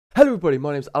Hello everybody,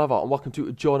 my name's Alavar and welcome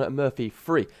to John Murphy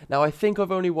 3. Now I think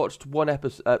I've only watched one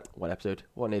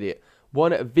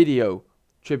video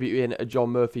tributing John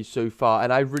Murphy so far,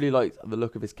 and I really liked the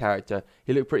look of his character.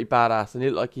 He looked pretty badass and he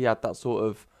looked like he had that sort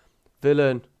of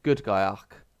villain, good guy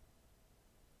arc.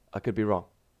 I could be wrong.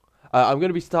 I'm going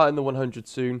to be starting the 100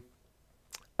 soon.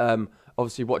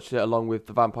 Obviously watching it along with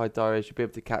the Vampire Diaries. You'll be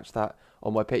able to catch that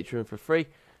on my Patreon for free,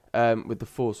 with the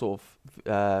full sort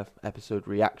of episode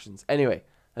reactions. Anyway,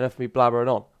 enough of me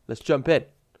blabbering on. Let's jump in.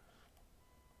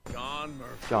 John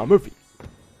Murphy. John Murphy.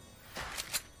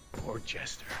 Or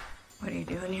Jester. What are you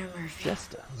doing here, Murphy?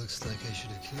 Jester. Looks like I should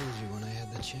have killed you when I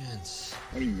had the chance.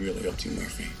 What are you really up to,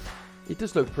 Murphy? He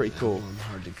does look pretty cool. I'm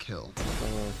hard to kill.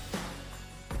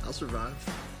 I'll survive.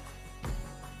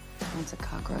 Once a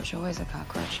cockroach, always a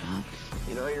cockroach, huh?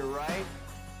 You know, you're right.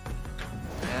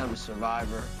 I am a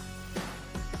survivor.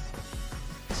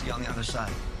 See you on the other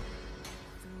side.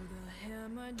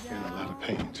 You're in a lot of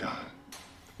pain, John.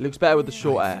 He looks better with the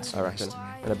short hair, I reckon,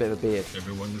 and a bit of a beard.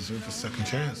 Everyone deserves a second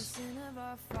chance.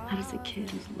 How does a kid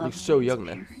who's He loved looks so his young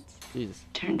then. parents Jesus.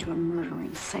 turn to a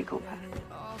murdering psychopath?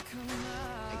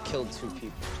 I killed 2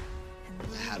 people.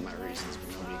 I had my reasons,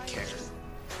 but nobody cared.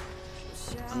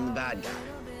 I'm the bad guy.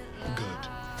 Good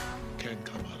can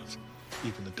come out of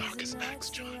even the darkest nights,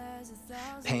 John.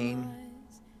 Pain,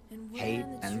 hate,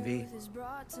 envy.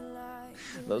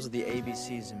 Those are the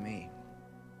ABCs of me.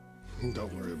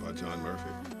 Don't worry about John Murphy.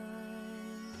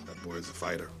 That boy is a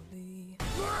fighter.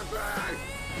 Murphy!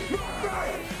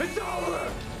 Murphy! It's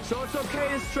over! So it's okay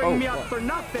to string me up for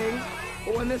nothing,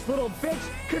 but when this little bitch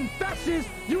confesses,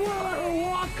 you won't let her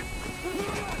walk? You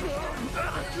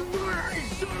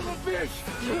son of a bitch!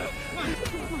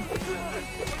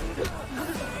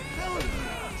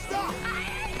 Stop!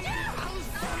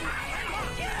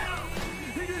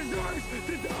 He deserves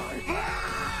to die!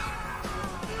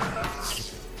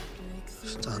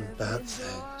 I've done bad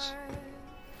things.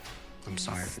 I'm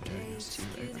sorry for doing this to you,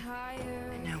 baby. I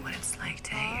know what it's like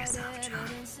to hate yourself, John.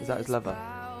 Is that his lover?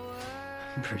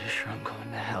 I'm pretty sure I'm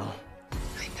going to hell.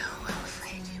 I know how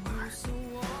afraid you are.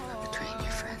 But betraying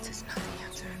your friends is not the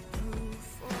answer.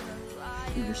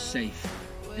 We were safe,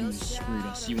 and you screwed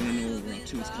us. You want to know what we're up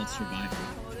to? It's called survival.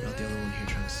 You're not the only one here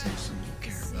trying to save someone you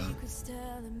care about.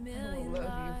 I will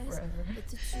love you forever,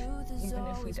 even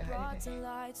if we die today.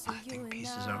 I think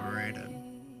peace is overrated.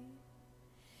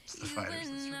 It's the fighters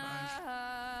that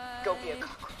survive. Go be a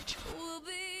cockroach.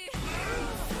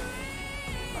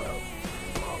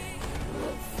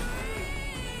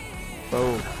 Boom. Oh,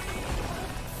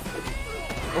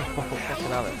 fucking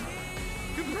hell.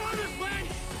 You promised me!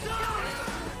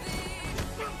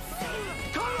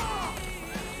 Come on!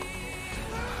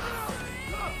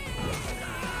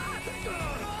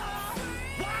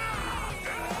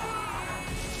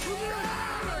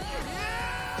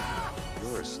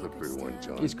 You're a slippery one,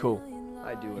 John. He's cool.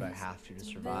 I do what I have to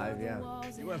survive, yeah.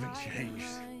 You haven't changed.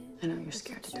 I know you're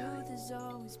scared to die.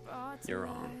 You're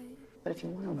wrong. But if you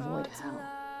want to avoid hell,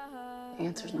 the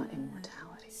answer's not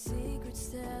immortality. It's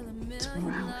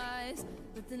morality.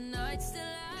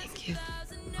 Thank you.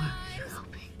 Why are you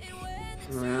helping me?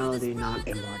 Morality, not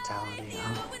immortality,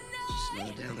 huh? Just lay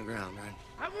it down the ground, right?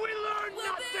 Have we learned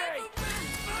nothing?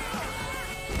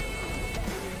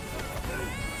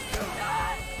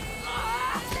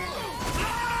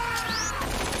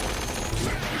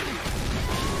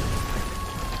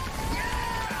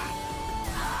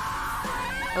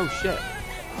 Oh shit.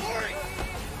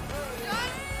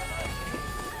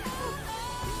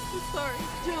 Sorry,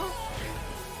 Joe.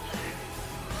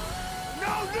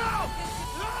 No!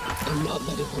 I'm not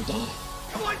letting her die.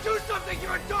 Come on, do something!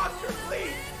 You're a doctor,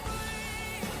 please!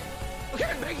 Okay,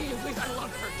 I'm begging you, please. I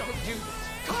love her. Don't do this.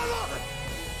 Come on!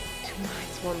 2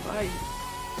 nights, 1 bite.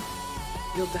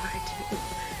 You'll die too.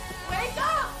 Wake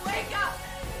up! Wake up!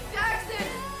 Jackson!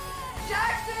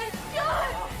 Jackson!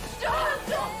 John,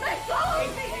 don't let go of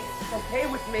me! It's okay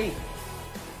with me.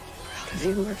 Proud of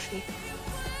you, Murphy.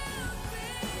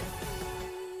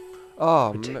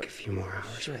 Oh, Take a few more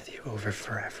hours with you over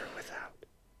forever without.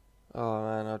 Oh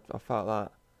man, I felt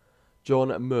that. John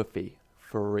Murphy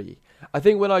 3. I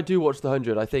think when I do watch the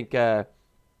 100, I think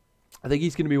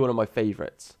he's going to be one of my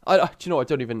favourites. Do you know? I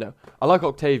don't even know. I like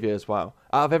Octavia as well.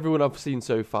 Out of everyone I've seen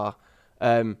so far,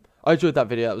 I enjoyed that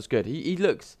video. That was good. He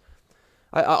looks.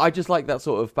 I just like that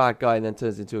sort of bad guy and then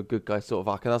turns into a good guy sort of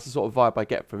arc, and that's the sort of vibe I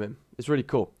get from him. It's really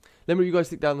cool. Let me know what you guys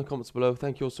think down in the comments below.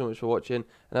 Thank you all so much for watching,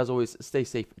 and as always, stay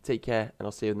safe, take care, and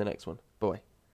I'll see you in the next one. Bye.